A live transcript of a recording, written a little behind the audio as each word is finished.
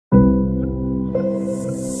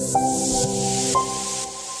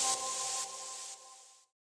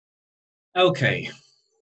Okay,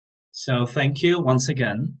 so thank you once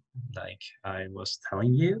again. Like I was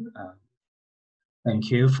telling you, thank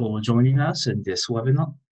you for joining us in this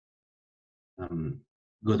webinar.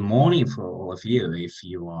 Good morning for all of you if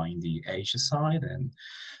you are in the Asia side, and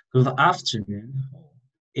good afternoon or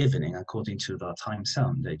evening according to the time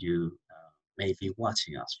zone that you may be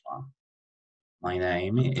watching us from. My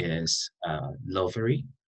name is Loberi.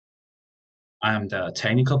 I am the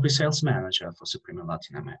Technical Pre-Sales Manager for Suprema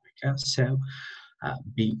Latin America. So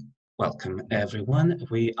welcome everyone.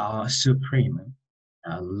 We are Suprema,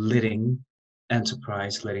 a leading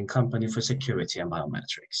enterprise, leading company for security and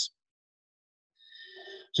biometrics.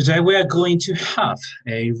 Today we are going to have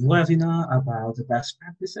a webinar about the best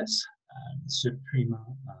practices, Suprema,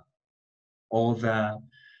 all the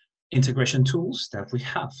integration tools that we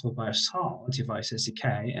have for BioStar device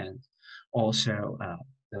SDK and also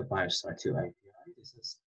the BioStar 2 API. This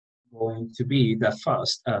is going to be the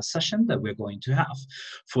first session that we're going to have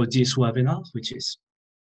for this webinar, which is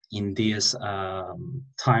in this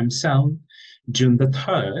time zone, June the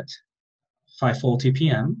 3rd, 5:40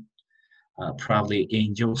 p.m. Probably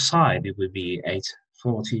in your side, it will be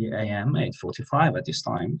 8:40 a.m., 8:45 at this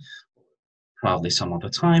time, probably some other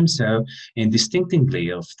time. So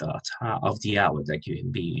indistinctly of the hour that you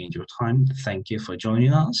can be in your time, thank you for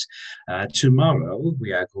joining us. Tomorrow,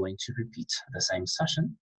 we are going to repeat the same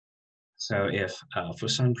session. So if for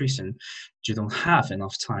some reason you don't have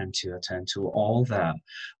enough time to attend to all the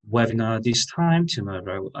webinar this time,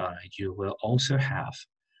 tomorrow you will also have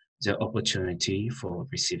the opportunity for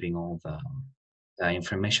receiving all the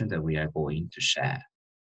information that we are going to share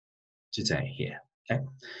today here, okay?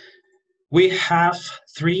 We have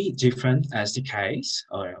three different SDKs,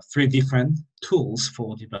 or three different tools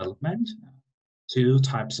for development. Two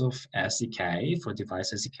types of SDK for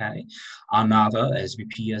device SDK, another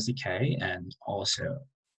SVP SDK, and also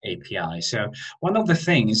API. So one of the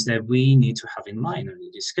things that we need to have in mind, and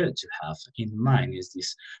it is good to have in mind, is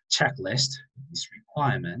this checklist, these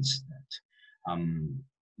requirements that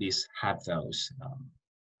please have those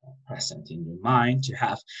present in your mind, to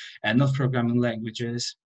have enough programming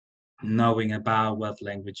languages, knowing about what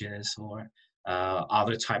languages or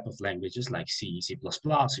other type of languages like C, C++,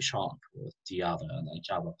 C Sharp, or the other like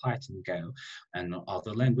Java, Python, Go, and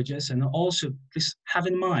other languages. And also, please have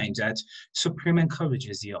in mind that Suprema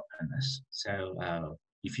encourages the openness. So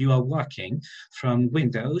if you are working from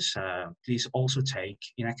Windows, please also take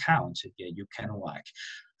in account that you can work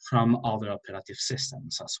from other operative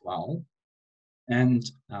systems as well. And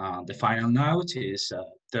the final note is,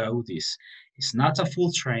 though this is not a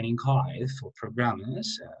full training guide for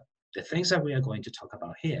programmers, the things that we are going to talk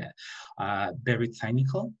about here are very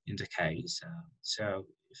technical in the case. So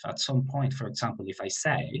if at some point, for example, if I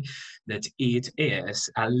say that it is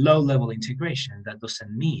a low-level integration, that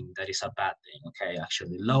doesn't mean that it's a bad thing, okay?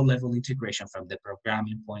 Actually, low-level integration from the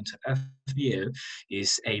programming point of view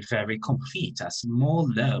is a very complete, as more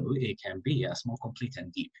low it can be, as more complete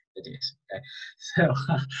and deep it is, okay?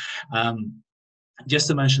 So, just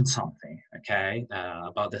to mention something, okay,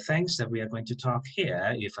 about the things that we are going to talk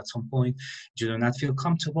here. If at some point you do not feel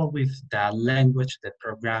comfortable with the language, the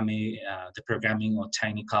programming or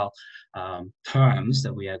technical terms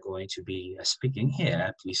that we are going to be speaking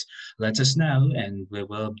here, please let us know, and we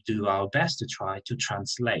will do our best to try to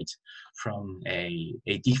translate from a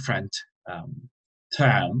different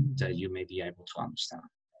term that you may be able to understand.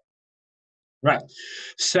 Right,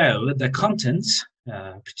 so the contents,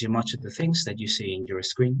 pretty much the things that you see in your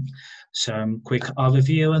screen, some quick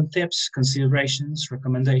overview and tips, considerations,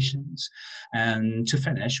 recommendations, and to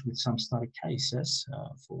finish with some study cases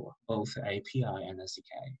for both API and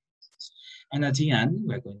SDK. And at the end,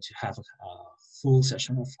 we're going to have a full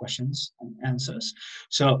session of questions and answers.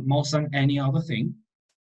 So more than any other thing,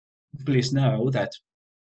 please know that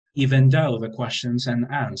even though the questions and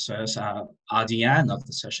answers are at the end of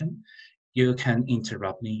the session, you can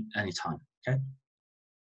interrupt me anytime, okay?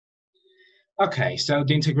 Okay, so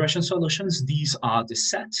the integration solutions, these are the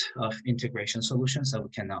set of integration solutions that we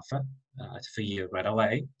can offer for you right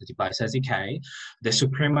away. The device SDK, the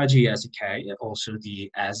Suprema G-SDK, also the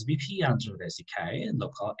SVP Android SDK,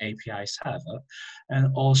 local API server,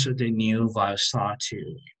 and also the new BioStar 2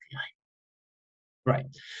 API. Right,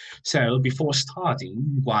 so before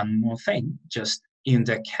starting, one more thing, just in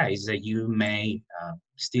the case that you may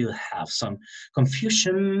still have some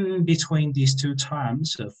confusion between these two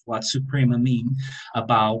terms of what Suprema mean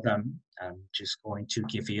about them, I'm just going to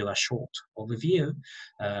give you a short overview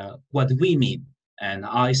what we mean. And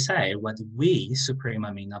I say what we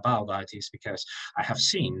Suprema mean about that is because I have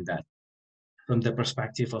seen that from the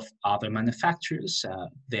perspective of other manufacturers,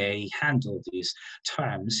 they handle these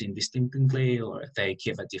terms indistinctly, or they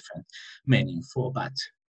give a different meaning for. But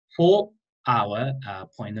for our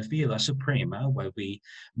point of view as Suprema, what we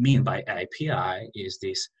mean by API is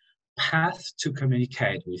this path to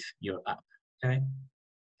communicate with your app, okay?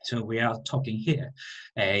 So we are talking here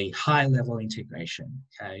a high-level integration,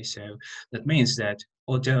 okay? So that means that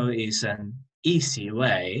although it's an easy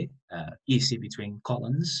way, easy between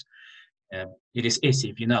colons, it is easy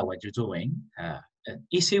if you know what you're doing, an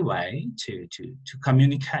easy way to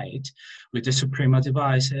communicate with the Suprema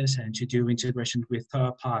devices and to do integration with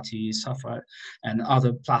third-party software and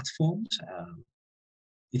other platforms.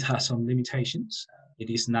 It has some limitations. It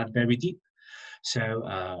is not very deep. So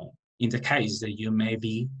in the case that you may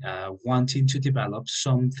be wanting to develop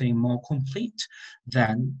something more complete,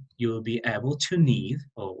 then you will be able to need,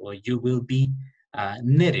 or you will be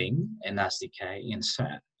needing an SDK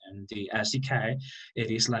instead. And the SDK,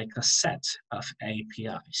 it is like a set of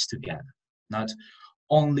APIs together, not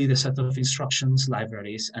only the set of instructions,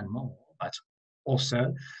 libraries, and more, but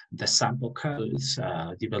also the sample codes,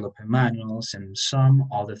 developer manuals, and some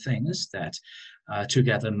other things that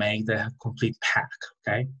together make the complete pack,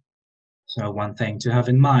 okay? So one thing to have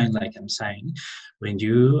in mind, like I'm saying, when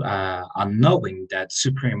you are knowing that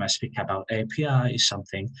Suprema speak about API is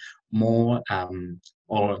something more,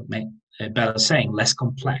 or better saying, less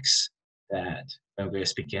complex than when we're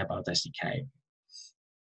speaking about SDK.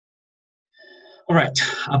 All right,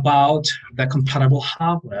 about the compatible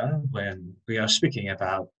hardware, when we are speaking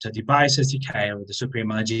about the device SDK or the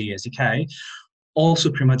Suprema G-SDK, all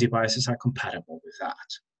Suprema devices are compatible with that.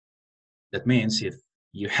 That means if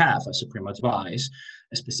you have a Suprema device,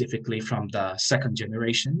 specifically from the second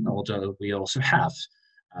generation, although we also have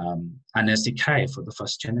an SDK for the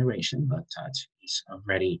first generation, but that is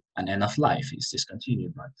already an end of life, is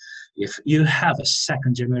discontinued. But if you have a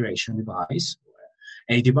second generation device,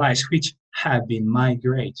 a device which had been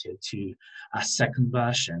migrated to a second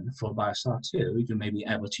version for BioStar 2, you may be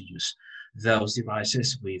able to use those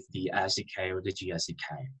devices with the SDK or the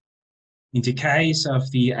G-SDK. In the case of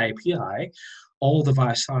the API, all the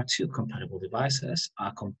BioStar 2 compatible devices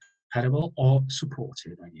are compatible or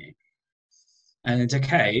supported by the API. And in the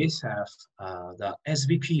case of the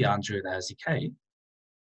SVP Android SDK,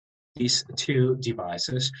 these two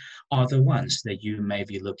devices are the ones that you may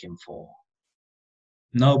be looking for: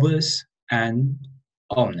 NOVUS and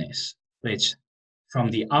OMNIS, which from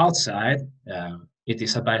the outside, it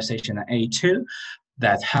is a BioStation A2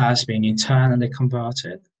 that has been internally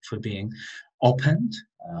converted for being opened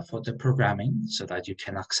for the programming so that you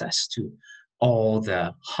can access to all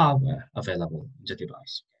the hardware available in the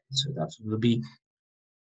device. So that will be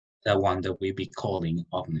the one that we'll be calling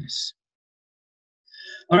OMNIS.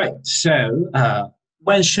 All right, so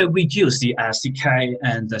when should we use the SDK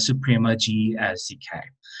and the Suprema G-SDK?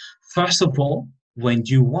 First of all, when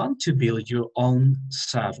you want to build your own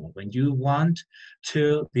server, when you want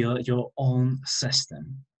to build your own system,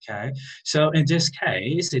 okay? So in this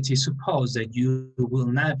case, it is supposed that you will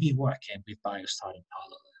not be working with BioStar in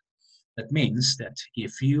parallel. That means that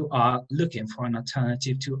if you are looking for an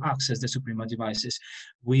alternative to access the Suprema devices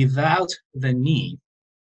without the need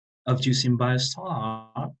of using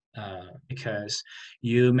BioStar, because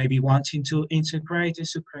you may be wanting to integrate the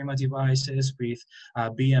Suprema devices with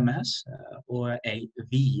BMS or a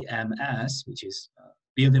VMS, which is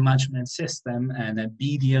building management system, and a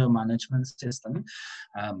video management system,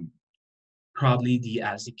 probably the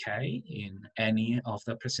SDK in any of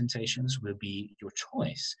the presentations will be your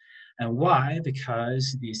choice. And why?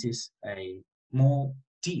 Because this is a more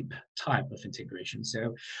deep type of integration.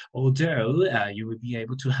 So although you will be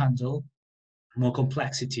able to handle more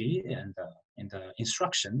complexity and in the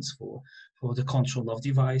instructions for the control of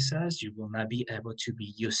devices, you will not be able to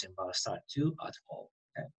be using BioStar 2 at all.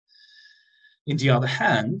 Okay? On the other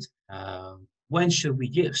hand, when should we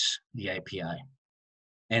use the API?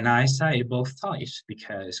 And I say both types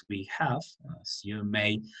because we have, as you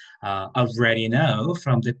may already know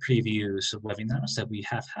from the previous webinars that we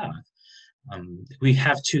have had, we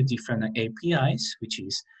have two different APIs, which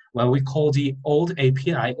is what we call the old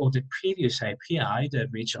API or the previous API that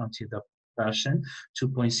reached onto the version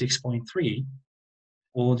 2.6.3,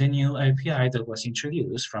 or the new API that was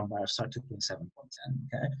introduced from BioStar 2.7.10.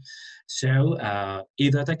 Okay, so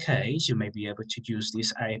either the case, you may be able to use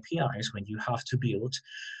these APIs when you have to build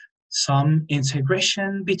some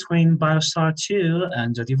integration between BioStar 2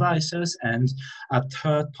 and the devices and a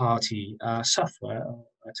third-party software, or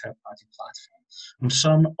a third-party platform, and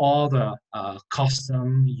some other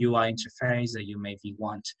custom UI interface that you maybe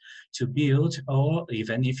want to build, or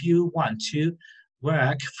even if you want to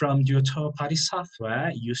work from your third-party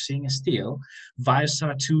software using still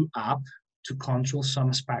BioStar 2 app to control some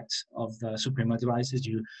aspects of the Suprema devices,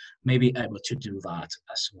 you may be able to do that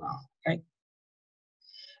as well, okay?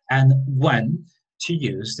 And when to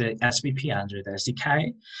use the SVP Android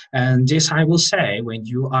SDK. And this I will say when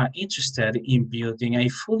you are interested in building a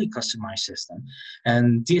fully customized system.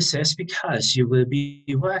 And this is because you will be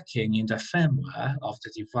working in the firmware of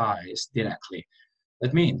the device directly.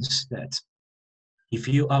 That means that if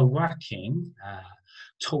you are working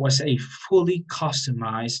towards a fully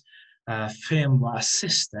customized firmware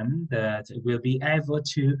system that will be able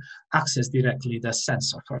to access directly the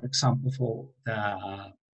sensor, for example, for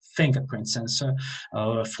the fingerprint sensor,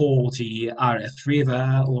 for the RF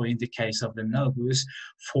reader, or in the case of the NOVUS,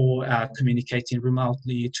 for communicating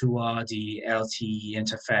remotely to the LTE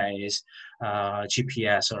interface,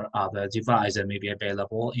 GPS, or other device that may be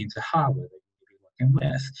available in the hardware that you'll be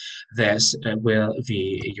working with. This will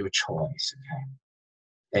be your choice.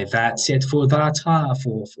 Okay, that's it for that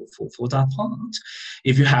for that part.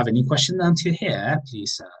 If you have any question until here,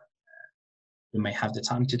 please. You may have the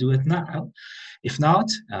time to do it now. If not,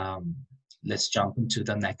 let's jump into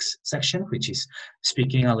the next section, which is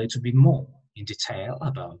speaking a little bit more in detail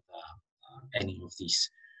about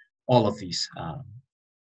all of these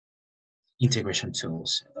integration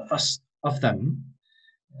tools. The first of them,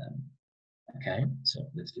 okay, so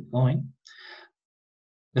let's keep going.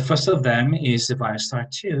 The first of them is the BioStar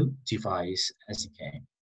 2 device SDK.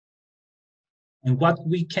 And what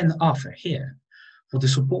we can offer here for the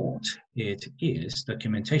support, it is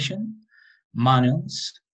documentation,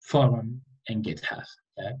 manuals, forum, and GitHub.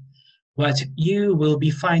 Okay? What you will be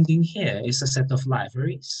finding here is a set of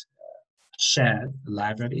libraries, shared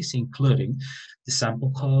libraries, including the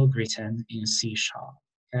sample code written in C#.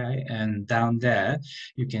 Okay? And down there,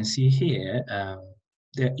 you can see here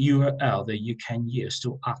the URL that you can use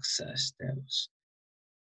to access those.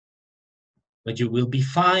 What you will be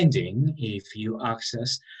finding if you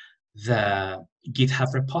access the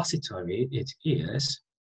GitHub repository, it is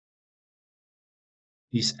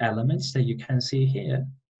these elements that you can see here.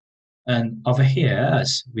 And over here,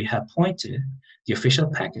 as we have pointed, the official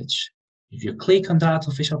package. If you click on that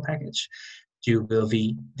official package, you will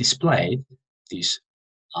be displayed this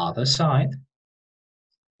other side,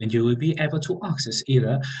 and you will be able to access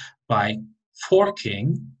either by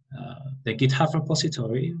forking the GitHub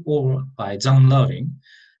repository or by downloading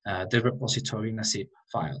the repository in a zip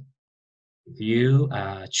file. If you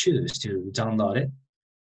choose to download it,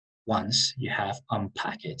 once you have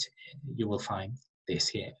unpacked it, you will find this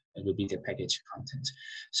here. It will be the package content.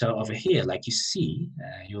 So over here, like you see,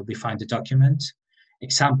 you will be find the document,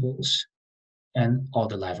 examples, and all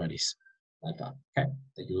the libraries like that, okay,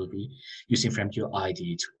 that you will be using from your IDE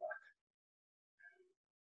to work.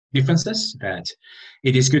 Differences that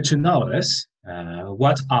it is good to notice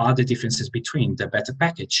what are the differences between the beta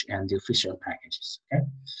package and the official packages, okay?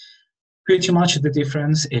 Pretty much the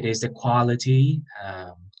difference, it is the quality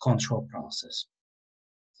control process.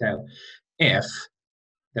 So if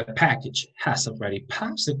the package has already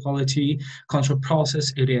passed the quality control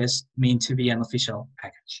process, it is meant to be an official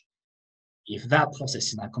package. If that process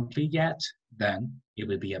is not complete yet, then it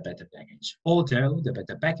will be a beta package. Although the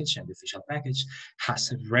beta package and the official package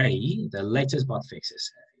has already the latest bug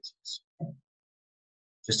fixes.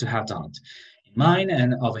 Just to have that in mind,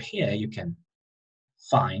 and over here you can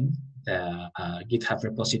find the GitHub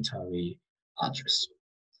repository address.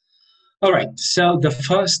 All right, so the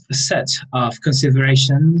first set of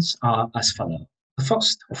considerations are as follows. The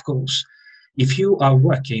first, of course, if you are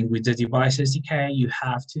working with the device SDK, you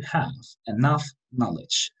have to have enough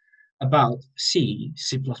knowledge about C,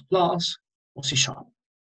 C++, or C#.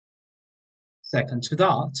 Second to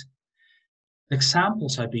that, the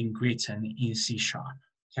examples are being written in C#.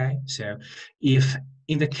 Okay, so if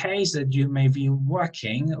in the case that you may be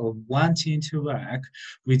working or wanting to work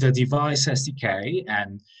with a device SDK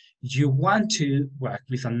and you want to work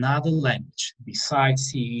with another language besides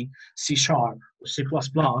C, C#, or C++,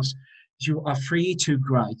 you are free to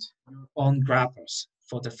write your own wrappers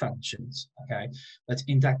for the functions, okay? But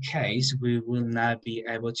in that case, we will not be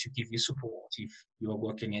able to give you support if you are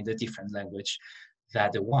working in a different language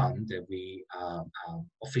than the one that we are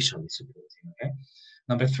officially supporting, okay?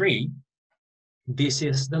 Number 3, this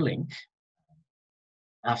is the link.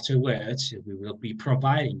 Afterwards, we will be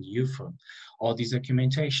providing you from all this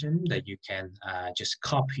documentation that you can just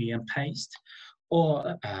copy and paste,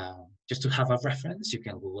 or just to have a reference, you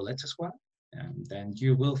can Google it as well. And then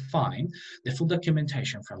you will find the full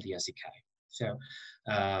documentation from the SDK. So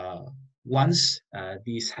once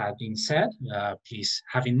this has been said, please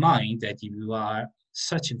have in mind that if you are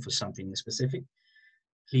searching for something specific,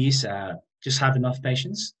 please just have enough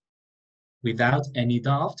patience. Without any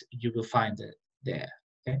doubt, you will find it there.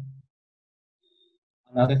 Okay.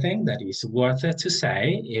 Another thing that is worth it to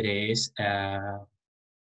say, it is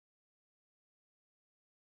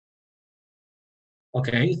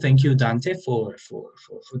okay, thank you, Dante, for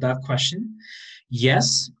that question.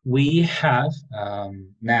 Yes, we have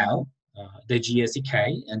now the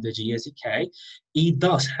G-SDK, and the G-SDK, it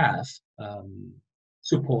does have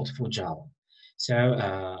support for Java. So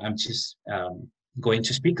I'm just going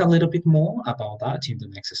to speak a little bit more about that in the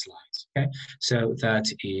next slides. Okay, so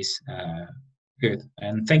that is good,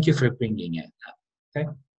 and thank you for bringing it up. Okay,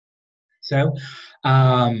 so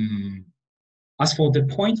as for the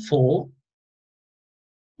point 4,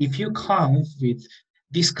 if you come with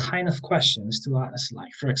these kind of questions to us,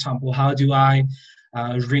 like, for example, how do I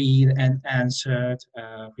read and answer,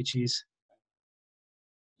 which is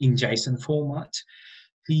in JSON format,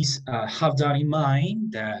 please have that in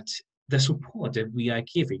mind, that the support that we are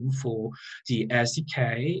giving for the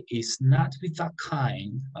SDK is not with that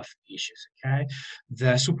kind of issues, okay?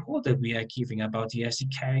 The support that we are giving about the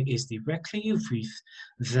SDK is directly with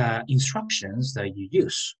the instructions that you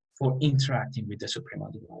use for interacting with the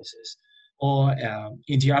Suprema devices. Or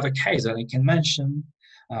in the other case that I can mention,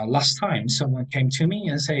 last time someone came to me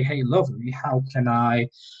and say, hey, Loberi, how can I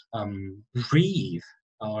read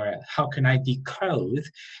or how can I decode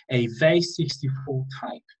a base64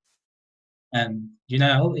 type? And you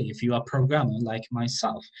know, if you are a programmer like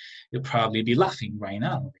myself, you'll probably be laughing right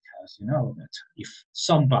now, because you know that if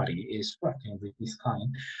somebody is working with this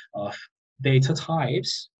kind of data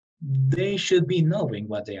types, they should be knowing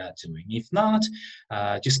what they are doing. If not,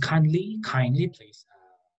 just kindly please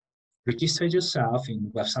register yourself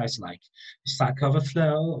in websites like Stack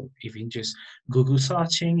Overflow, or even just Google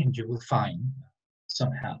searching, and you will find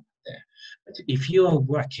some help there. But if you are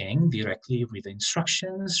working directly with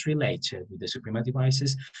instructions related with the Suprema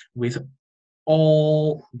devices, with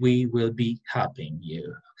all, we will be helping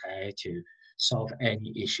you, okay, to solve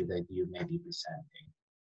any issue that you may be presenting.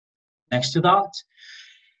 Next to that,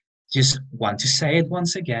 just want to say it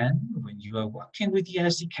once again, when you are working with the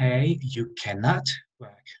SDK, you cannot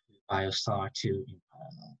work with BioStar 2 in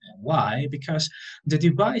parallel. And why? Because the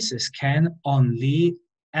devices can only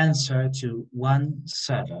answer to one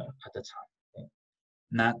server at a time, okay?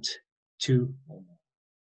 Not two or more.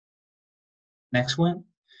 Next one.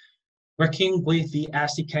 Working with the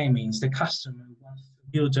SDK means the customer wants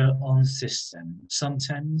to build their own system,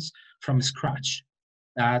 sometimes from scratch.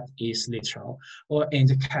 That is literal. Or in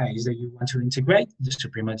the case that you want to integrate the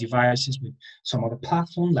Suprema devices with some other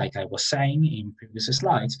platform, like I was saying in previous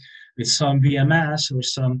slides, with some VMS or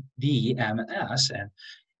some DMS, and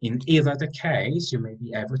in either the case, you may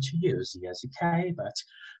be able to use the SDK, but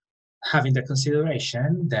having the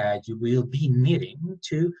consideration that you will be needing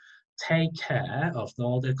to take care of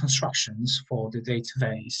all the constructions for the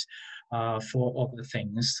database, for other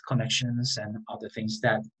things, connections and other things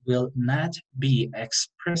that will not be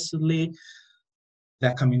expressly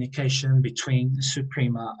the communication between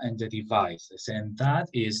Suprema and the devices. And that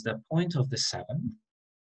is the point of the 7.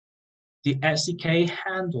 The SDK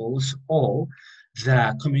handles all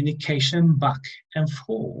the communication back and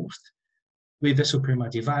forth with the Suprema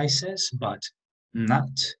devices, but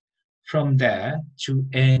not from there to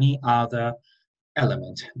any other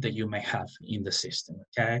element that you may have in the system,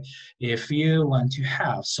 okay? If you want to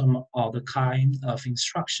have some other kind of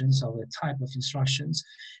instructions or the type of instructions,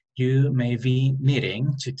 you may be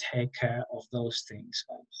needing to take care of those things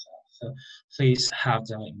by yourself. So please have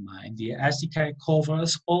that in mind. The SDK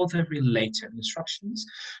covers all the related instructions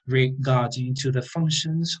regarding to the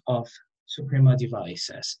functions of Suprema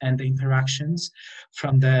devices and the interactions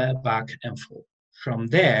from the back and forth. From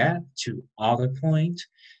there to other point,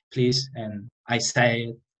 please, and I say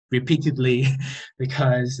it repeatedly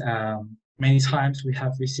because many times we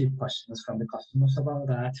have received questions from the customers about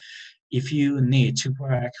that. If you need to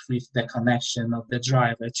work with the connection of the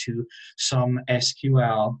driver to some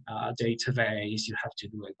SQL database, you have to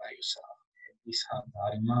do it by yourself. Please have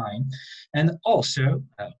that in mind. And also,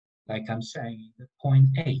 like I'm saying, the point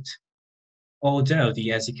 8, although the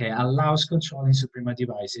SDK allows controlling Suprema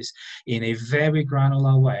devices in a very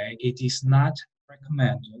granular way, it is not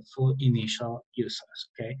recommended for initial users,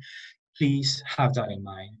 okay? Please have that in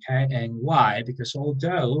mind, okay? And why? Because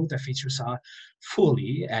although the features are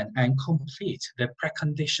fully and complete, the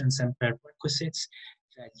preconditions and prerequisites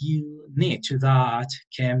that you need to that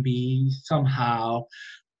can be somehow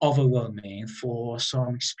overwhelming for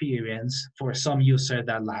some experience, for some user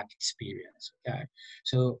that lack experience, okay?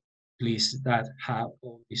 So please that have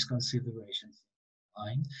all these considerations in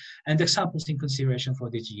mind. And examples in consideration for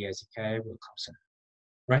the G-SDK will come soon.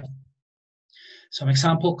 right? Some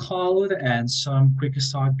example code and some quick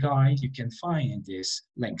start guide you can find in these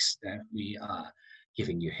links that we are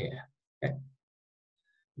giving you here. Okay?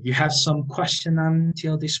 If you have some question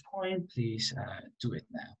until this point, please do it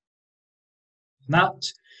now. If not,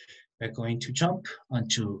 we're going to jump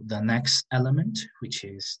onto the next element, which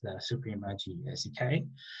is the Suprema G-SDK.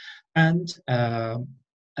 And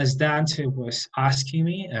as Dante was asking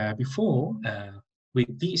me before,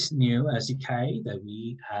 with this new SDK that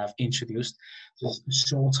we have introduced just a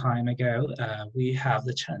short time ago, we have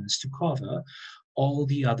the chance to cover all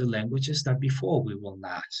the other languages that before we will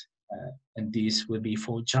not. And this will be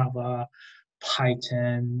for Java,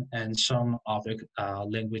 Python, and some other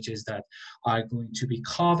languages that are going to be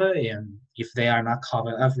covered. And if they are not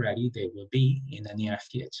covered already, they will be in the near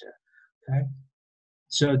future. Okay.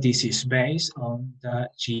 So this is based on the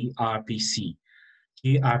gRPC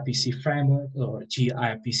framework or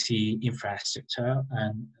gRPC infrastructure.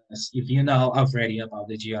 And if you know already about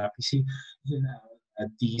the gRPC, you know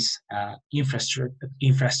this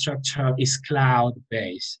infrastructure is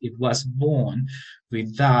cloud-based. It was born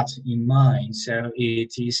with that in mind, so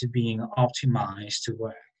it is being optimized to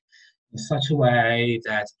work in such a way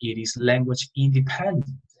that it is language independent.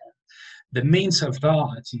 The means of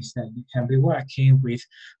that is that you can be working with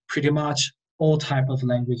pretty much all type of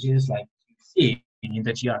languages like you see in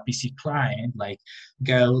the gRPC client, like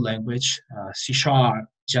Go language, C#,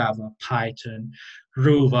 Java, Python,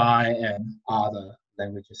 Ruby, and other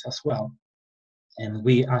languages as well. And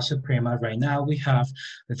we at Suprema right now, we have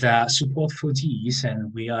the support for these,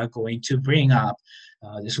 and we are going to bring up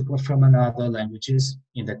the support from another languages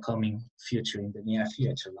in the coming future, in the near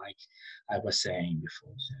future, like I was saying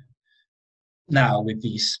before. So now with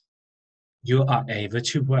this, you are able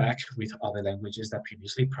to work with other languages that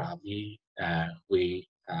previously probably we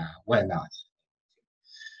were not.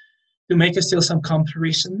 To make still some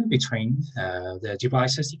comparison between the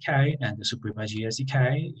device SDK and the Suprema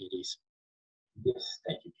G-SDK, it is this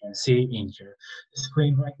that you can see in your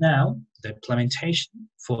screen right now. The implementation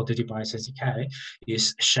for the device SDK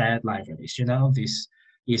is shared libraries. You know, this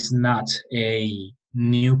is not a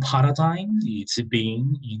new paradigm. It's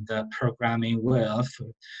been in the programming world for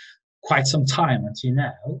quite some time until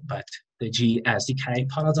now, but the G-SDK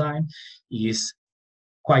paradigm is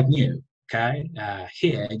quite new. Okay,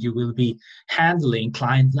 here you will be handling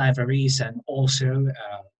client libraries and also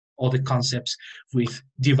all the concepts with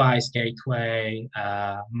device gateway,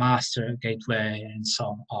 master gateway, and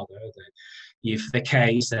some other. If the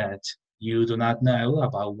case that you do not know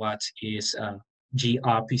about what is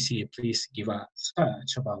gRPC, please give a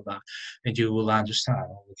search about that, and you will understand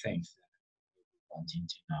all the things that you want to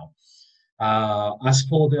know. As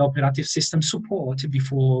for the operative system support,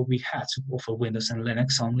 before we had support for Windows and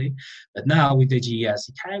Linux only, but now with the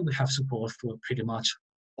G-SDK, we have support for pretty much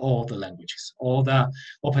all the languages, all the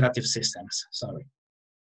operative systems, sorry.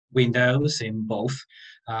 Windows in both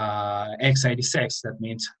x86, that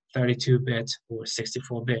means 32-bit or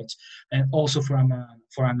 64-bit, and also from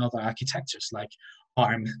another architectures like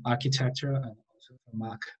ARM architecture and also for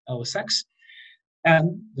Mac OS X.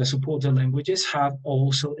 And the supported languages have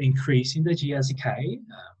also increased in the G-SDK,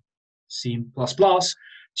 C++,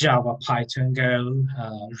 Java, Python, Go,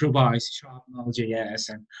 Ruby, C#, Node.js,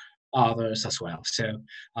 and others as well. So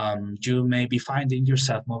you may be finding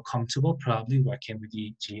yourself more comfortable probably working with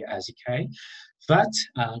the G-SDK. But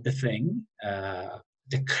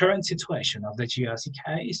the current situation of the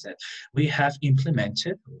G-SDK is that we have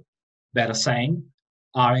implemented, better saying,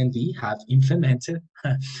 R&D have implemented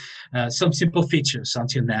some simple features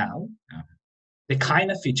until now. The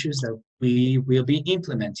kind of features that we will be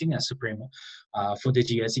implementing as Suprema for the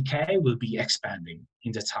G-SDK will be expanding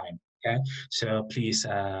in the time. Okay, so please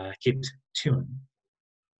keep tuned.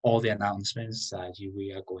 All the announcements that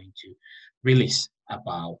we are going to release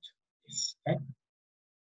about this. Okay?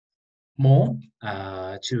 More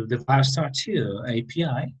to the BioStar 2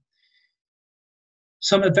 API.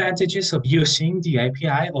 Some advantages of using the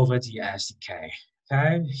API over the SDK.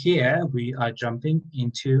 Okay, here we are jumping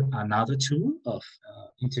into another tool of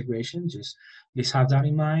integration. Just please have that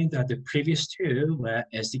in mind that the previous two were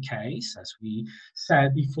SDKs, as we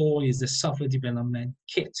said before, is the software development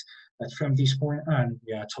kit. But from this point on,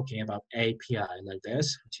 we are talking about API like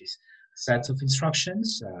this, which is a set of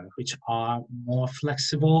instructions which are more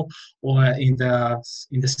flexible, or in the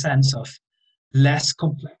sense of less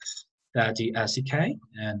complex than the SDK.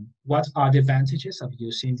 And what are the advantages of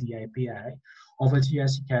using the API over the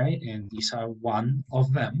SDK? And these are one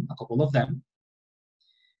of them, a couple of them.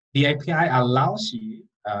 The API allows you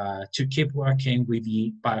to keep working with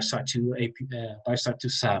the BioStar 2 BioStar 2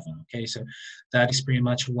 server. Okay, so that is pretty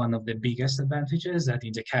much one of the biggest advantages, that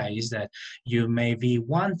in the case that you may be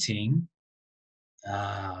wanting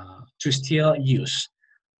to still use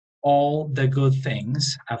all the good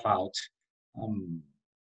things about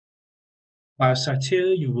BioStar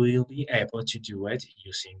 2, you will be able to do it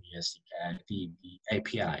using the SDK, the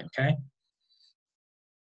API, okay?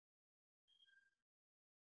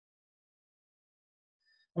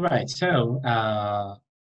 All right, so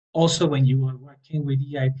also when you are working with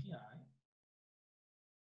the API,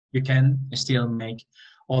 you can still make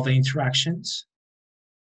all the interactions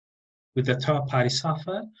with the third-party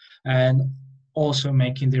software and also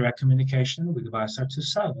making direct communication with the BioStar 2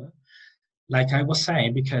 server. Like I was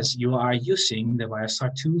saying, because you are using the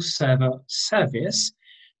BioStar 2 server service,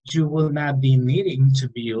 you will not be needing to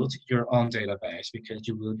build your own database, because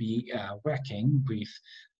you will be working with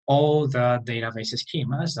all the database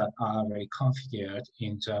schemas that are already configured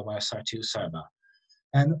into a BioStar 2 server.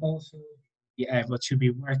 And also be able to be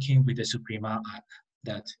working with the Suprema app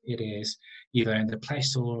that it is either in the Play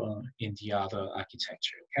Store or in the other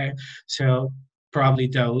architecture, okay? So probably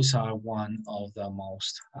those are one of the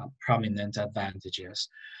most prominent advantages.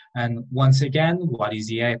 And once again, what is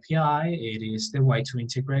the API? It is the way to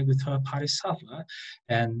integrate with third-party software,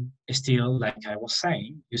 and still, like I was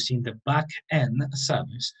saying, using the back-end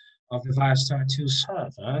service of the BioStar 2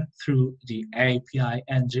 server through the API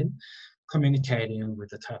engine, communicating with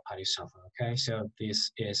the third-party software, okay? So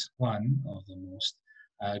this is one of the most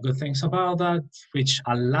good things about that, which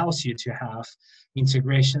allows you to have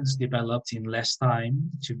integrations developed in less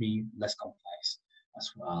time to be less complex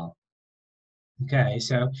as well. Okay,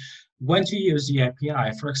 so when to use the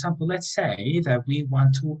API, for example, let's say that we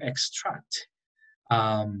want to extract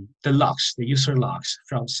the logs, the user logs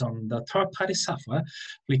from the third-party software.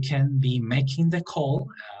 We can be making the call.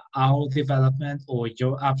 Our development or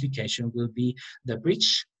your application will be the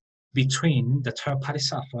bridge between the third-party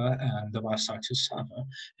software and the BioStar 2 server.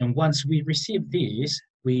 And once we receive these,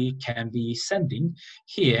 we can be sending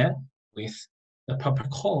here with the proper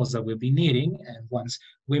calls that we'll be needing. And once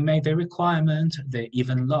we make the requirement, the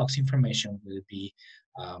event logs information will be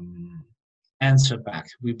answered back,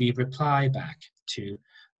 will be replied back to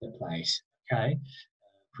the place, okay?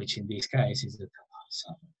 Which in this case is the third-party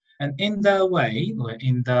server. And in the way, or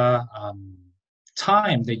in the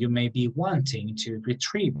time that you may be wanting to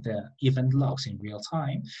retrieve the event logs in real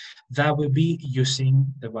time, that will be using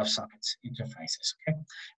the WebSocket interfaces, okay?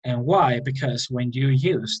 And why? Because when you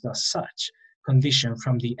use the such condition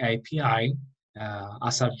from the API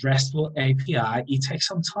as a RESTful API, it takes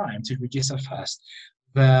some time to register first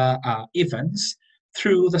the events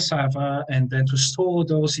through the server, and then to store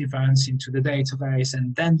those events into the database,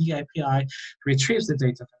 and then the API retrieves the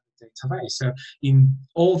data from the database. So in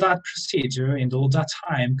all that procedure and all that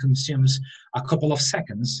time consumes a couple of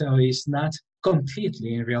seconds, so it's not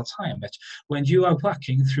completely in real time. But when you are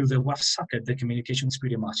working through the WebSocket, the communication is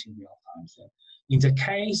pretty much in real time. So in the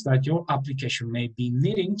case that your application may be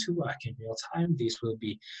needing to work in real time, this will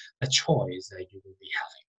be a choice that you will be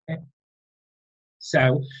having, okay?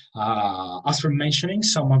 So as for mentioning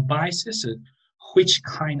some advices, which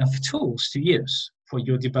kind of tools to use for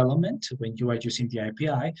your development when you are using the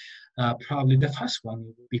API, probably the first one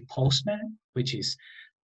will be Postman, which is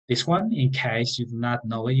this one. In case you do not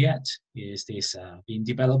know it yet, is this being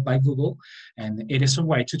developed by Google, and it is a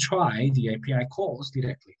way to try the API calls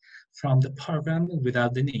directly from the program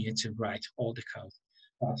without the need to write all the code.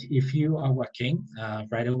 But if you are working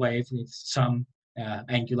right away with some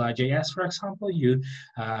Angular.js, for example, you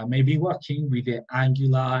may be working with the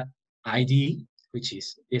Angular IDE, which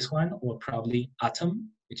is this one, or probably LATAM,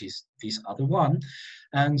 which is this other one.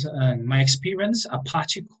 And in my experience,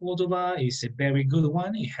 Apache Cordova is a very good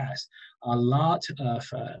one. It has a lot of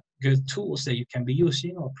good tools that you can be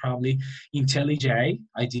using, or probably IntelliJ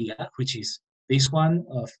IDEA, which is this one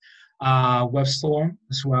of WebStorm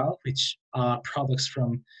as well, which are products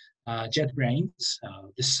from JetBrains,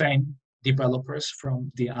 the same developers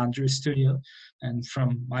from the Android Studio, and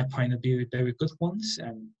from my point of view, very good ones.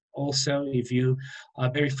 And also, if you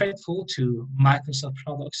are very faithful to Microsoft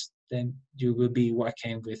products, then you will be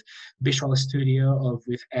working with Visual Studio or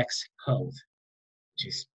with Xcode, which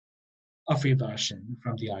is a free version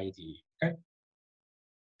from the IDE, okay?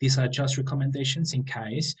 These are just recommendations in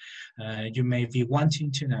case you may be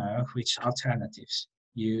wanting to know which alternatives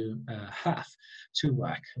you have to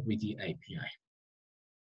work with the API.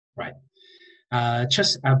 Right.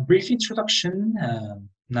 Just a brief introduction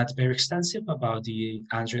not very extensive about the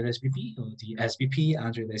Android SVP or the SVP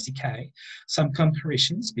Android SDK. Some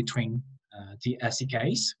comparisons between the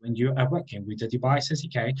SDKs when you are working with the device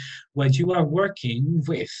SDK. What you are working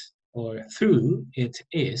with or through it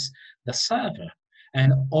is the server,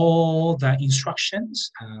 and all the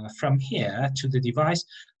instructions from here to the device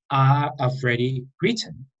are already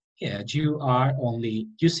written. Here you are only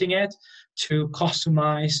using it to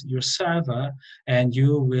customize your server, and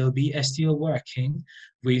you will be still working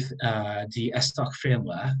with the stock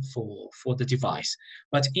firmware for the device.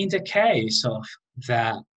 But in the case of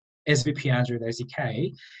the SVP Android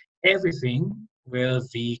SDK, everything will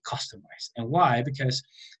be customized. And why? Because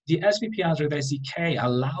the SVP Android SDK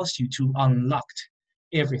allows you to unlock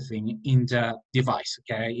everything in the device,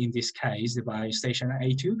 okay? In this case, the BioStation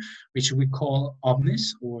A2, which we call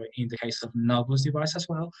OMNIS, or in the case of NOVUS device as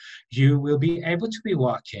well, you will be able to be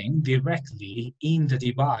working directly in the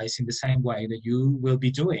device in the same way that you will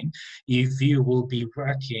be doing if you will be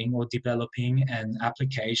working or developing an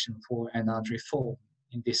application for an Android phone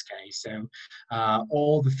in this case. So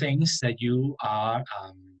all the things that you are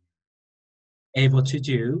able to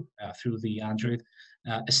do through the Android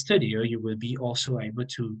Studio, you will be also able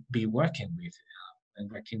to be working with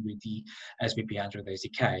the SVP Android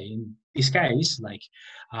SDK. In this case, like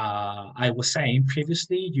I was saying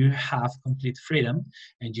previously, you have complete freedom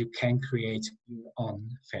and you can create your own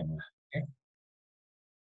firmware. Okay?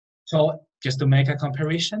 So just to make a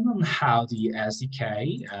comparison on how the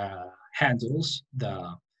SDK handles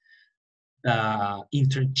the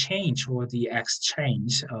interchange or the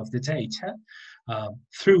exchange of the data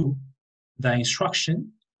through the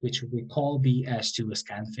instruction, which we call the S2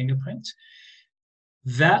 scan fingerprint.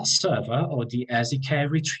 That server or the SDK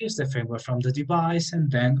retrieves the firmware from the device, and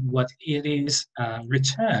then what it is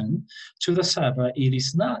returned to the server, it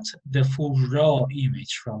is not the full raw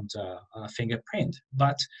image from the fingerprint,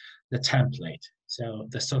 but the template. So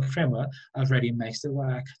the stock firmware already makes the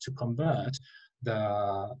work to convert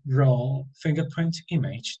the raw fingerprint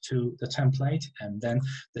image to the template, and then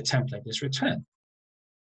the template is returned.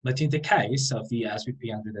 But in the case of the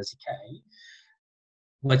SVP Android SDK,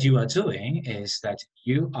 what you are doing is that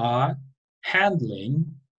you are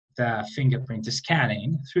handling the fingerprint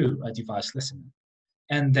scanning through a device listener.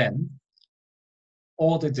 And then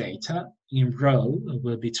all the data in raw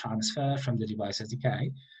will be transferred from the device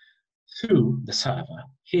SDK through the server.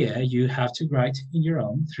 Here you have to write in your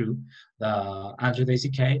own through the Android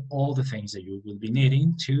SDK all the things that you will be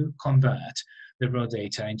needing to convert the raw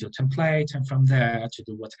data into a template, and from there to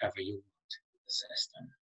do whatever you want with the system.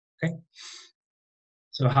 Okay.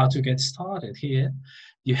 So how to get started here?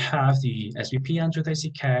 You have the SVP Android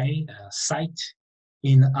SDK site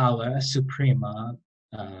in our Suprema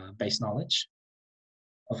base knowledge.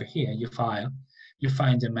 Over here, you find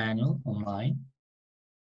the manual online.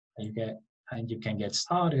 You can get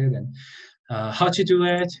started, and how to do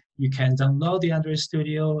it. You can download the Android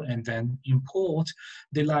Studio and then import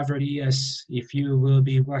the library as if you will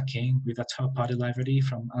be working with a third-party library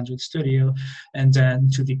from Android Studio, and then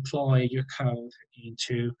to deploy your code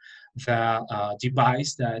into the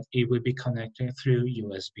device that it will be connected through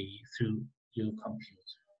USB through your computer.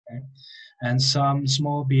 Okay? And some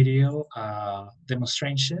small video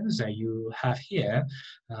demonstrations that you have here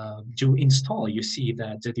to install. You see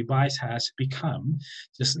that the device has become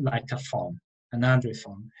just like a phone, an Android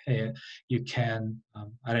phone. Here you can,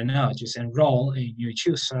 I don't know, just enroll a new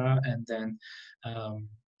user and then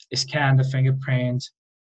scan the fingerprint,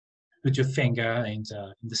 put your finger in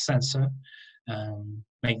the sensor,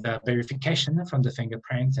 make the verification from the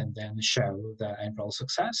fingerprint, and then show the enroll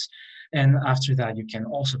success. And after that, you can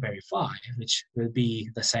also verify, which will be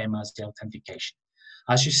the same as the authentication.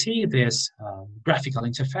 As you see, this graphical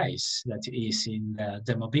interface that is in the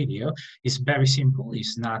demo video is very simple.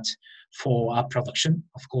 It's not for our production,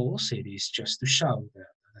 of course. It is just to show the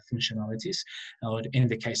functionalities. Or in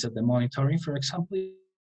the case of the monitoring, for example,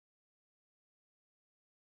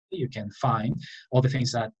 you can find all the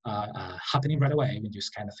things that are happening right away when you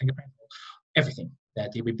scan the fingerprint, everything that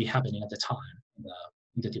it will be happening at the time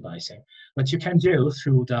in the device. What you can do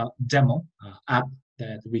through the demo app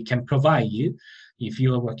that we can provide you if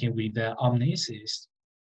you are working with the OMNIS is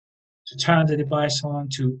to turn the device on,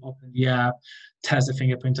 to open the app, test the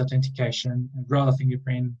fingerprint authentication, enroll the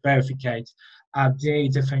fingerprint, verify,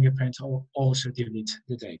 update the fingerprint, or also delete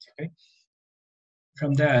the data. Okay?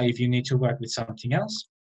 From there, if you need to work with something else,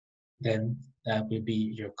 then that will be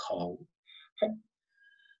your call. Okay.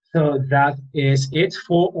 So that is it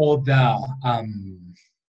for all the,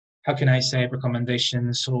 how can I say,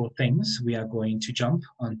 recommendations or things. We are going to jump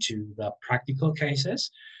onto the practical cases.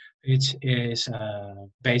 which is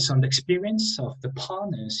based on the experience of the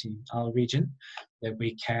partners in our region, that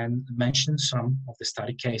we can mention some of the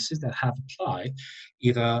study cases that have applied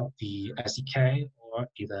either the SDK or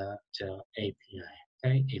either the API.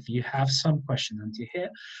 Okay, if you have some question until here,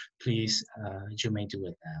 please, you may do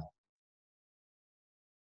it now.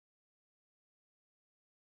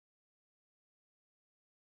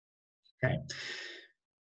 Okay,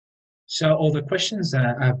 so all the questions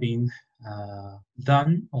that have been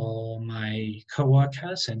done, all my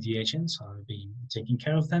co-workers and the agents are being taking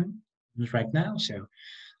care of them right now. So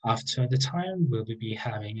after the time, we'll be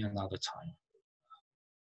having another time.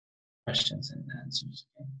 Questions and answers.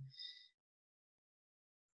 Okay.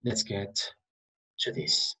 Let's get to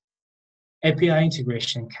this. API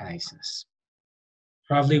integration cases.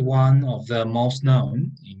 Probably one of the most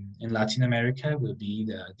known in Latin America will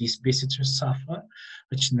be this visitor software,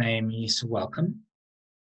 which name is Welcome,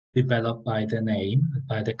 developed by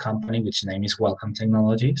the company, which name is Welcome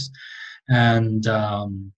Technologies. And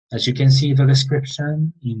as you can see the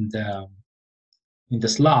description in the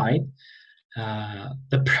slide,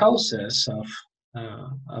 the process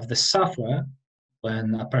of the software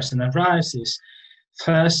when a person arrives is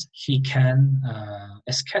first he can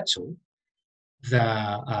schedule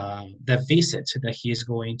the visit that he is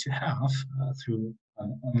going to have through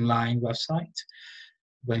an online website.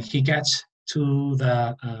 When he gets to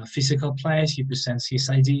the physical place, he presents his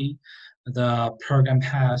ID. The program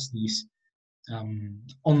has this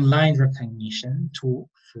online recognition tool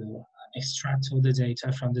for extract all the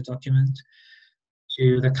data from the document,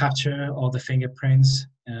 to the capture all the fingerprints,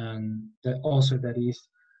 and also that is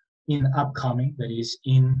in upcoming, that is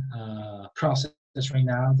in process right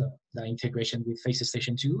now, the integration with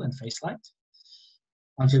FaceStation 2 and FaceLight.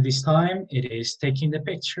 Until this time, it is taking the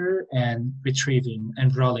picture and retrieving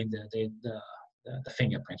and rolling the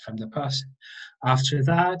fingerprint from the person. After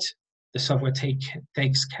that, the software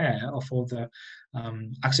takes care of all the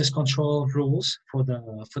access control rules for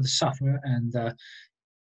the software and the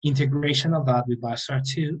integration of that with BioStar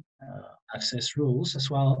 2, access rules as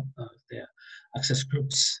well, the access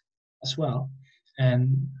groups as well.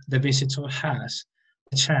 And the visitor has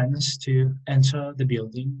a chance to enter the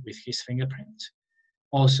building with his fingerprint,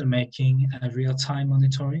 also making a real-time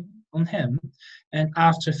monitoring on him. And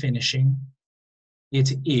after finishing,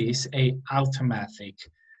 it is a automatic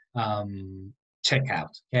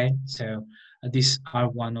checkout. Okay, so these are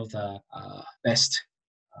one of the best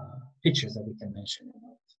features that we can mention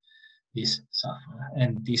about this software,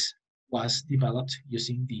 and this was developed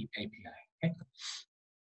using the API. Okay?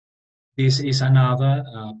 This is another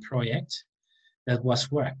project that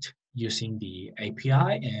was worked using the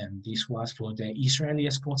API, and this was for the Israeli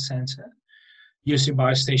Export Center, using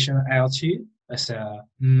BioStation A2 as a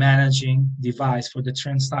managing device for the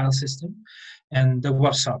turnstile system, and the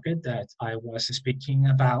WebSocket that I was speaking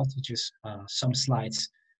about just some slides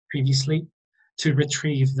previously, to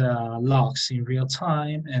retrieve the logs in real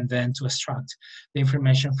time, and then to extract the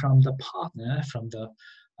information from the partner, from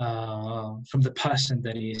the person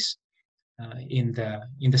that is in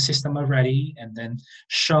the system already, and then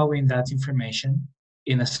showing that information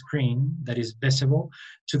in a screen that is visible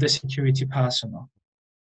to the security personnel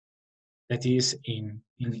that is in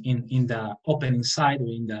the opening side or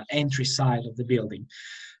in the entry side of the building.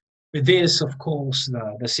 With this, of course,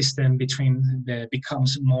 the system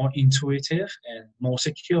becomes more intuitive and more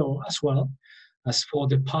secure as well, as for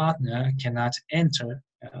the partner cannot enter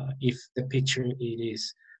if the picture it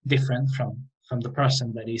is different from the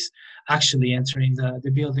person that is actually entering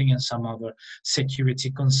the building, and some other security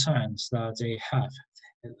concerns that they have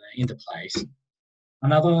in the place.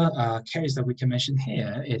 Another case that we can mention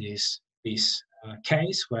here, it is this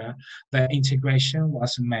case where the integration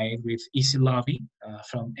was made with Easy Lobby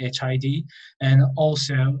from HID, and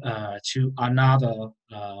also to another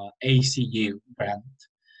ACU brand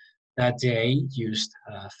that they used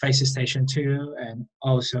FaceStation 2 and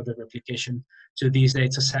also the replication to this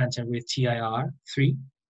data center with TIR3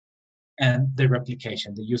 and the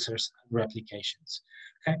replication, the user's replications,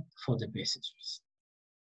 okay, for the visitors.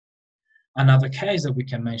 Another case that we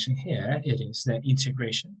can mention here, it is the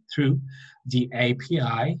integration through the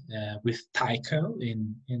API with Tyco.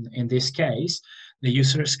 In this case, the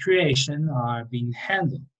user's creation are being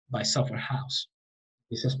handled by software house.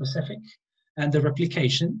 This is specific, and the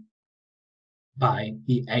replication by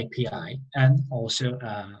the API, and also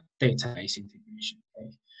database integration. Okay?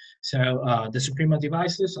 So the Suprema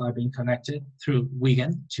devices are being connected through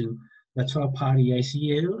WIGAN to the third-party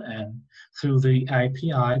ACU, and through the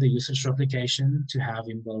API, the user's replication to have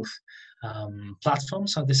in both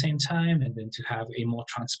platforms at the same time, and then to have a more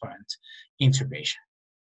transparent integration.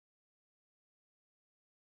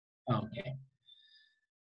 Okay.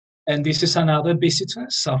 And this is another visitor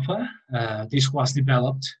software. This was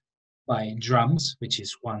developed by Drums, which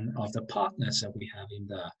is one of the partners that we have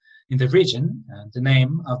in the region. The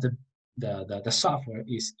name of the software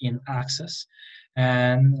is In Access,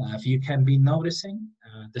 and if you can be noticing,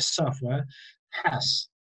 the software has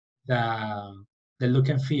the look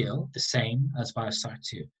and feel the same as BioStar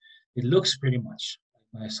 2. It looks pretty much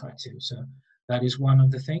like BioStar 2. So that is one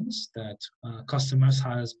of the things that customers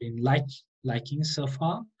has been liking so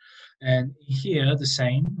far. And here, the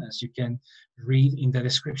same as you can read in the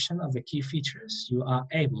description of the key features, you are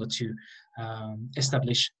able to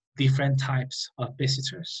establish different types of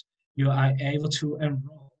visitors. You are able to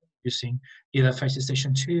enroll using either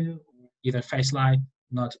FaceStation 2 or either FaceLight,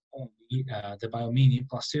 not only the BioMini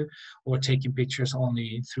 +2, or taking pictures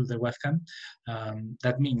only through the webcam.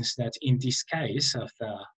 That means that in this case of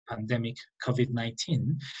the pandemic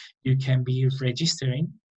COVID-19, you can be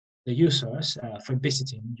registering the users for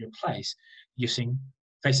visiting your place using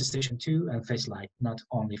FaceStation 2 and FaceLight, not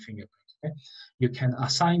only fingerprint. Okay? You can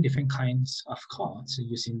assign different kinds of cards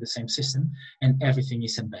using the same system, and everything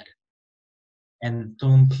is embedded and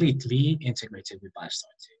completely integrated with BioStar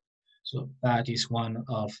 2. So that is one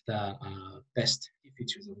of the best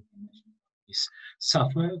features that we can mention. This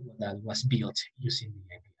software that was built using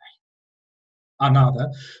the API. Another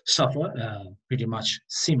software pretty much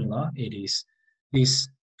similar, it is this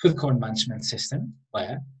food court management system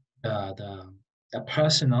where the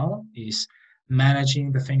personnel is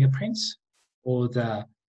managing the fingerprints or the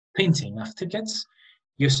printing of tickets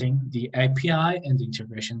using the API and the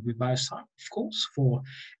integration with BioStar, of course, for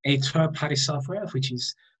a third-party software, which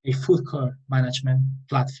is a food court management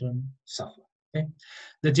platform software. Okay?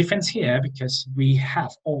 The difference here, because we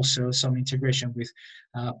have also some integration with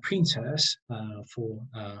printers for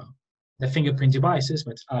the fingerprint devices,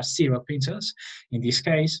 but are serial printers. In this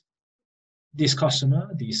case, this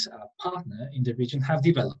customer, this partner in the region have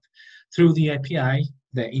developed through the API,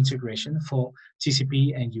 the integration for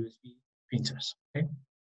TCP and USB printers. Okay?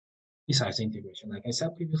 Besides the integration, like I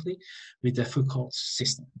said previously, with the food court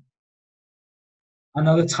system.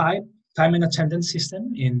 Another type, time and attendance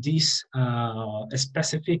system. In this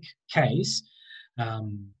specific case,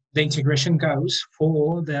 the integration goes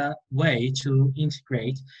for the way to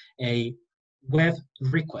integrate a web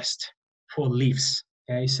request for leaves.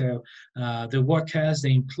 Okay, so the workers,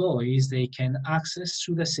 the employees, they can access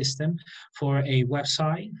through the system for a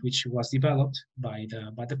website which was developed by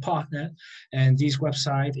the partner, and this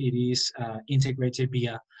website it is integrated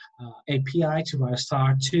via API to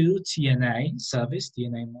BioStar 2 TNA service,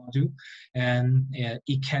 TNA module, and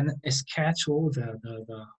it can schedule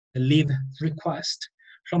the leave request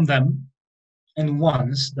from them, and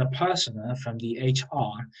once the personnel from the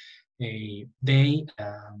HR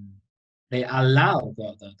they allow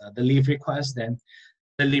the leave request, then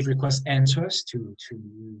the leave request enters to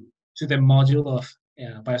the module of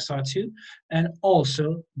BioStar 2, and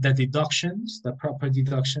also the deductions, the proper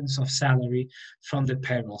deductions of salary from the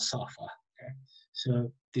payroll software. Okay?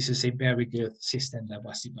 So this is a very good system that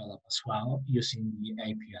was developed as well using the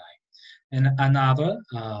API. And another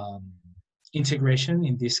integration,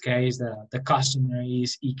 in this case, the customer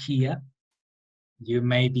is IKEA. You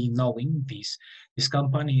may be knowing this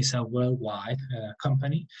company is a worldwide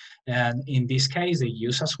company, and in this case they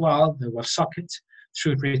use as well the WebSocket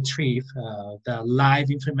to retrieve the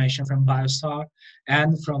live information from BioStar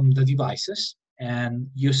and from the devices, and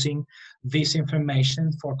using this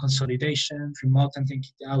information for consolidation, remote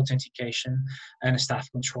authentication, and staff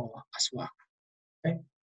control as well. Okay,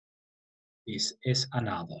 this is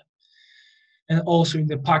another. And also in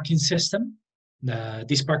the parking system.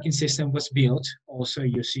 This parking system was built also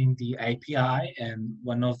using the API, and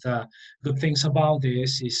one of the good things about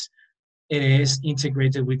this is it is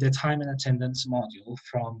integrated with the time and attendance module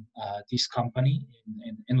from this company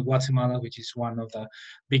in Guatemala, which is one of the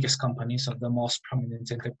biggest companies of the most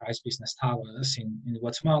prominent enterprise business towers in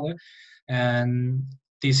Guatemala. And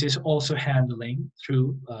this is also handling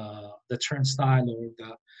through the turnstile or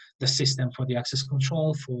the system for the access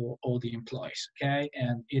control for all the employees, okay?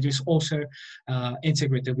 And it is also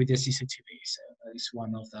integrated with the CCTV, so that is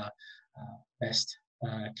one of the best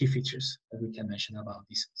key features that we can mention about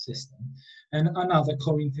this system. And another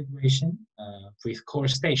co-integration with Core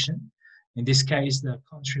Station. In this case, the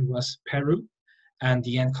country was Peru, and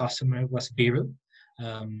the end customer was Peru.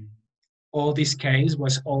 All this case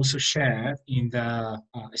was also shared in the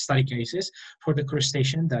study cases for the Core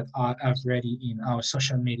Station that are already in our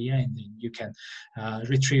social media, and then you can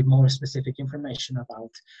retrieve more specific information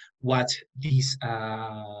about what this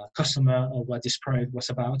customer or what this project was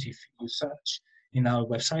about if you search in our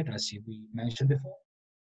website, as we mentioned before.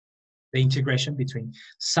 the integration between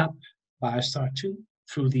SAP BioStar 2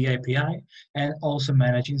 through the API, and also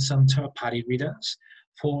managing some third-party readers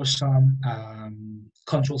for some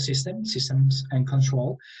control systems and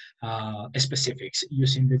control specifics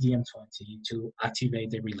using the DM20 to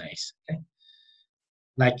activate the relays. Okay?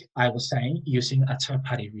 Like I was saying, using a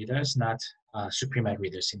third-party readers, not Suprema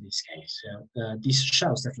readers in this case. So this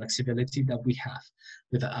shows the flexibility that we have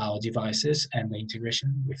with our devices and the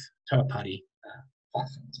integration with third-party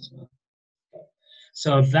platforms as well. Okay.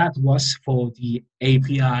 So that was for the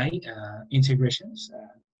API integrations.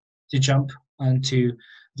 To jump onto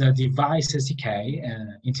the device SDK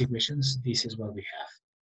integrations, this is what we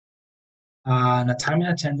have. A time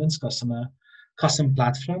and attendance custom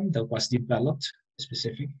platform that was developed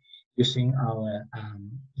specific using our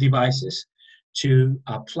devices to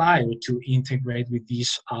apply or to integrate with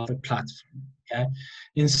these other platforms. Okay?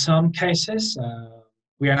 In some cases,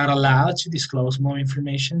 we are not allowed to disclose more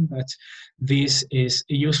information, but this is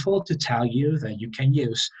useful to tell you that you can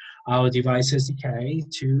use our device SDK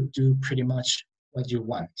to do pretty much what you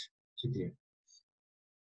want to do.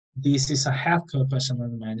 This is a healthcare personal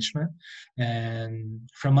management, and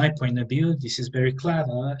from my point of view, this is very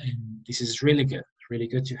clever and this is really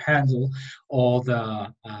good to handle all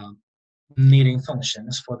the needing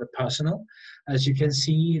functions for the personal. As you can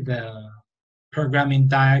see, the programming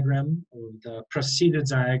diagram or the procedure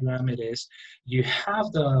diagram, it is, you have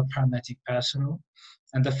the paramedic personnel,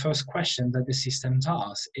 and the first question that the system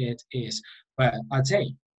does, it is, where are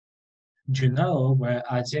they? Do you know where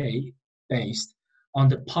are they based on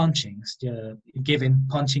the punchings, given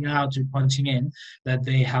punching out to punching in that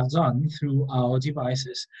they have done through our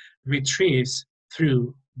devices, retrieves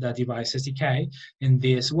through the device SDK. In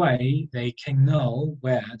this way, they can know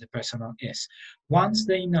where the personnel is. Once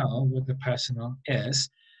they know where the personnel is,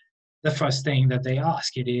 the first thing that they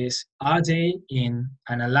ask it is, are they in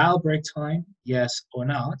an allowed break time, yes or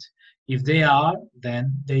not? If they are,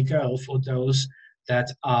 then they go for those that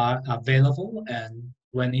are available, and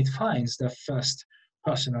when it finds the first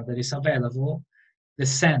personnel that is available, they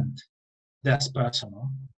send this personnel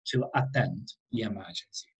to attend the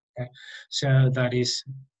emergency. Okay? So that is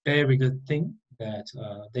very good thing that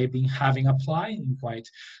they've been having applied in quite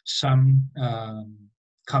some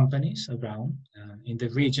companies around in the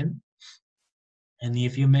region. And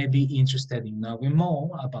if you may be interested in knowing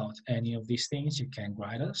more about any of these things, you can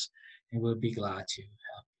write us and we'll be glad to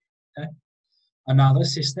help you. Okay? Another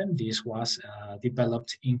system, this was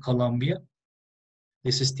developed in Colombia.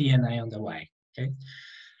 This is TNA on the way. Okay,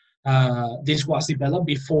 this was developed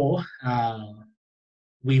before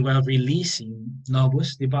we were releasing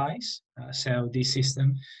NOVUS device. So this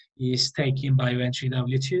system is taking BioEntry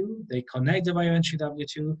W2. They connect the BioEntry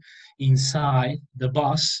W2 inside the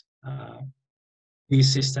bus.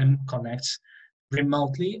 This system connects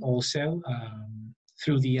remotely also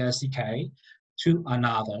through the SDK to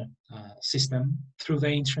another system through the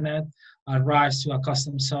internet, arrives to a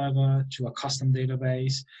custom server, to a custom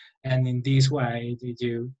database, and in this way they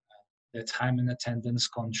do the time and attendance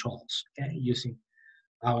controls, okay, using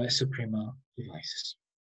our Suprema devices.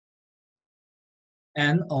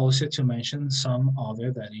 And also to mention some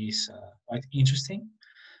other that is quite interesting,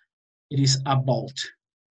 it is a Bolt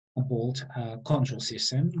control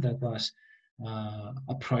system that was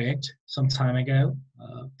a project some time ago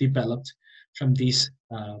developed from this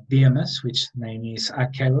BMS, which name is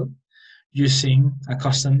Akelo, using a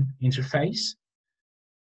custom interface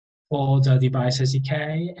for the device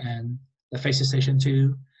SDK and the Face Station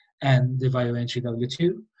 2 and the BioEntry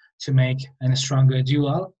W2 to make a stronger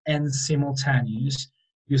dual and simultaneous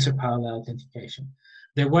user parallel authentication.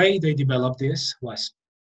 The way they developed this was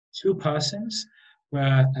two persons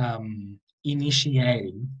were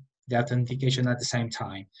initiating the authentication at the same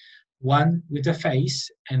time. One with the face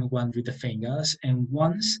and one with the fingers. And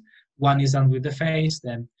once one is done with the face,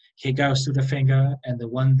 then he goes to the finger, and the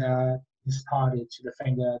one that started to the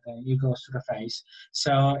finger, then he goes to the face.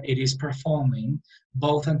 So it is performing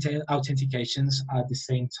both authentications at the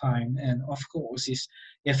same time. And of course,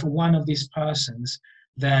 if one of these persons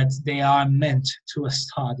that they are meant to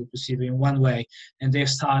start the procedure in one way and they're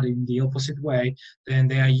starting in the opposite way, then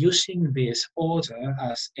they are using this order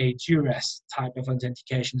as a duress type of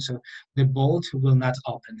authentication. So the bolt will not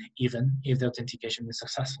open even if the authentication is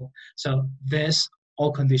successful. So this,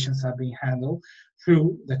 all conditions are being handled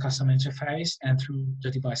through the custom interface and through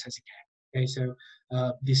the device SDK. Okay, so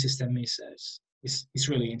this system is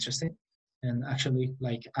really interesting. And actually,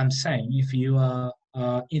 like I'm saying, if you are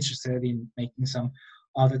interested in making some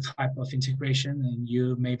other type of integration and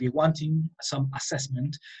you may be wanting some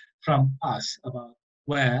assessment from us about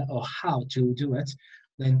where or how to do it,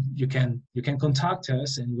 then you can contact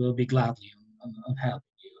us, and we'll be gladly on helping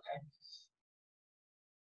you. Okay.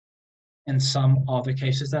 And some other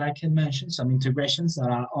cases that I can mention, some integrations that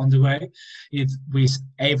are on the way, is with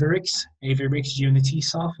Averix Unity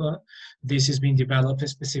software. This is being developed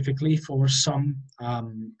specifically for some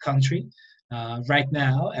country right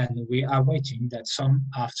now, and we are waiting that some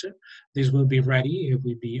after this will be ready. It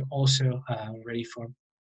will be also ready for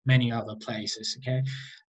many other places. Okay.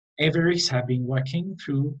 Averix have been working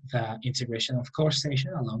through the integration of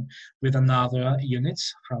CoreStation along with another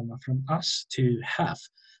units from us to have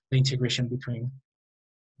the integration between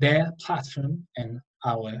their platform and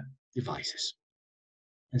our devices.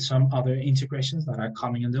 And some other integrations that are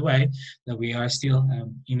coming on the way that we are still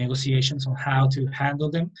in negotiations on how to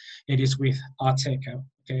handle them. It is with Arteco.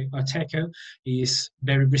 Okay, Arteco is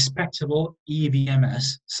very respectable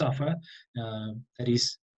EVMS software that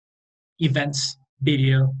is events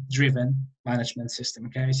video driven management system.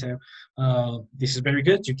 Okay, so this is very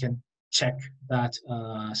good. You can check that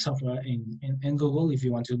software in Google if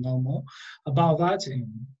you want to know more about that in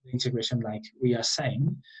integration, like we are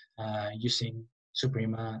saying, using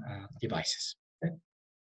Suprema devices. Okay.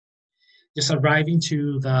 Just arriving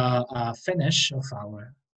to the finish of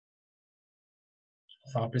our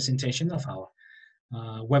presentation, of our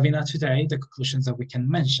webinar today, the conclusions that we can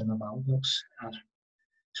mention about those are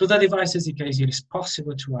through the device SDKs, it is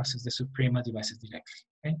possible to access the Suprema devices directly.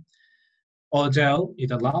 Okay? Although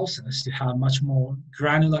it allows us to have much more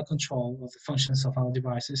granular control of the functions of our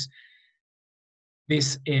devices,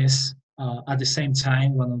 this is at the same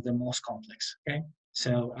time one of the most complex. Okay,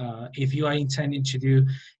 so if you are intending to do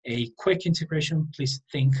a quick integration, please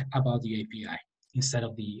think about the API instead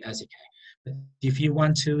of the SDK. But if you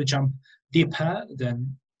want to jump deeper,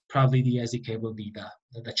 then probably the SDK will be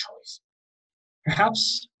the choice.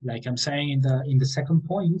 Perhaps, like I'm saying in the second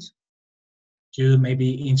point, you may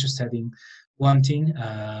be interested in wanting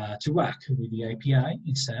to work with the API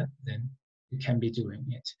instead, then you can be doing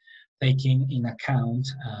it, taking in account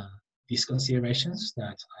these considerations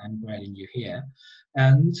that I'm writing you here.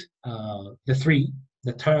 And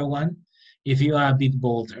the third one, if you are a bit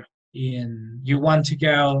bolder, you want to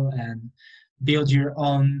go and build your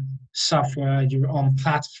own software, your own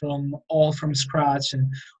platform, all from scratch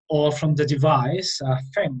and all from the device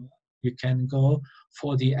framework, you can go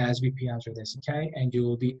for the SVP Android SDK, and you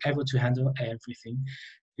will be able to handle everything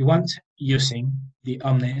you want using the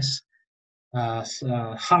OMNIS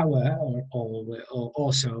hardware or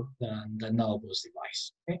also the NOVUS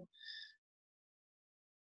device. Okay?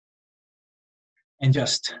 And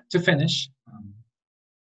just to finish,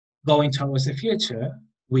 going towards the future,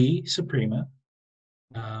 we, Suprema,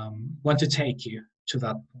 want to take you to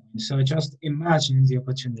that point. So just imagine the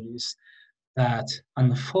opportunities that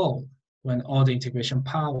unfold when all the integration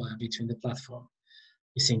power between the platform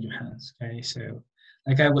is in your hands. Okay, so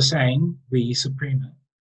like I was saying, we Suprema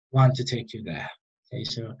want to take you there. Okay,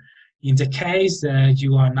 so in the case that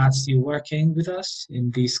you are not still working with us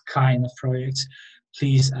in these kind of projects,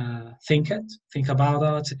 please think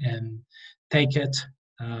about it and take it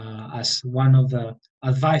as one of the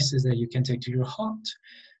advices that you can take to your heart.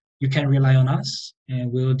 You can rely on us,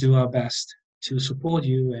 and we'll do our best to support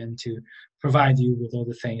you and to provide you with all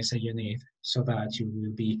the things that you need so that you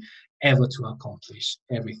will be able to accomplish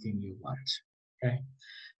everything you want. Okay,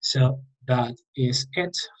 so that is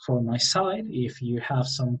it for my side. If you have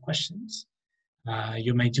some questions,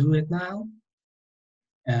 you may do it now.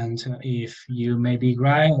 And if you may be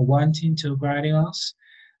wanting to write us,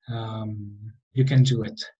 you can do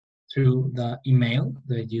it through the email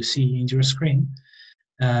that you see in your screen.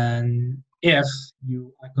 And if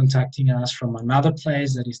you are contacting us from another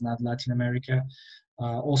place that is not Latin America,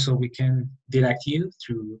 also we can direct you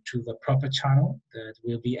to the proper channel that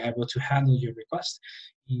will be able to handle your request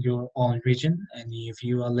in your own region. And if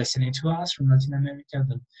you are listening to us from Latin America,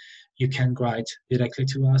 then you can write directly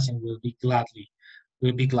to us, and we'll be gladly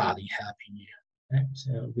helping you. Okay?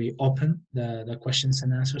 So we open the questions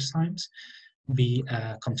and answers times. Be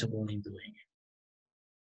comfortable in doing it.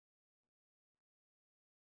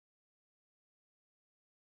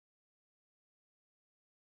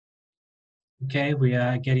 Okay, we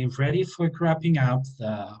are getting ready for wrapping up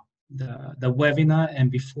the webinar,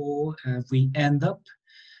 and before we end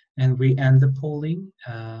the polling,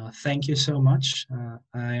 thank you so much.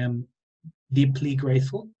 I am deeply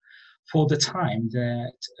grateful for the time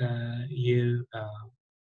that you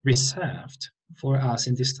reserved for us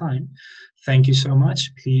in this time. Thank you so much.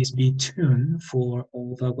 Please be tuned for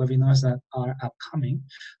all the webinars that are upcoming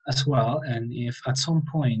as well. And if at some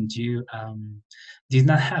point you did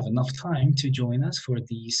not have enough time to join us for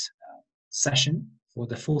this session, for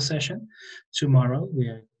the full session. Tomorrow, we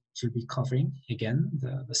are to be covering again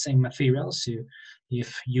the same materials. So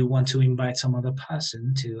if you want to invite some other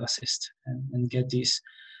person to assist and get this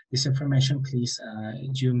information, please,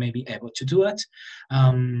 you may be able to do it.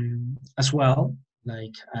 As well,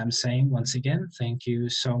 like I'm saying, once again, thank you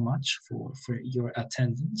so much for your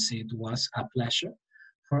attendance. It was a pleasure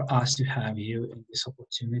for us to have you in this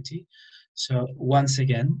opportunity. So once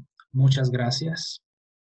again, muchas gracias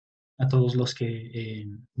a todos los que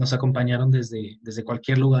nos acompañaron desde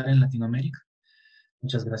cualquier lugar en Latinoamérica.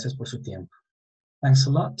 Muchas gracias por su tiempo. Thanks a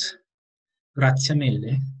lot. Grazie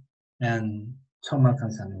mille. And toma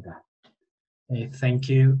kamsahamnida. Thank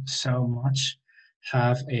you so much.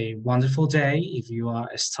 Have a wonderful day if you are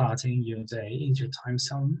starting your day in your time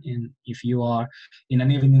zone, and if you are in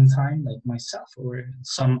an evening time like myself or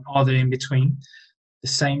some other in between, the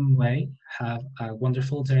same way. Have a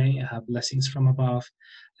wonderful day, have blessings from above,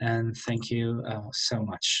 and thank you so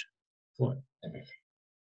much for everything.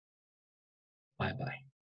 Bye-bye.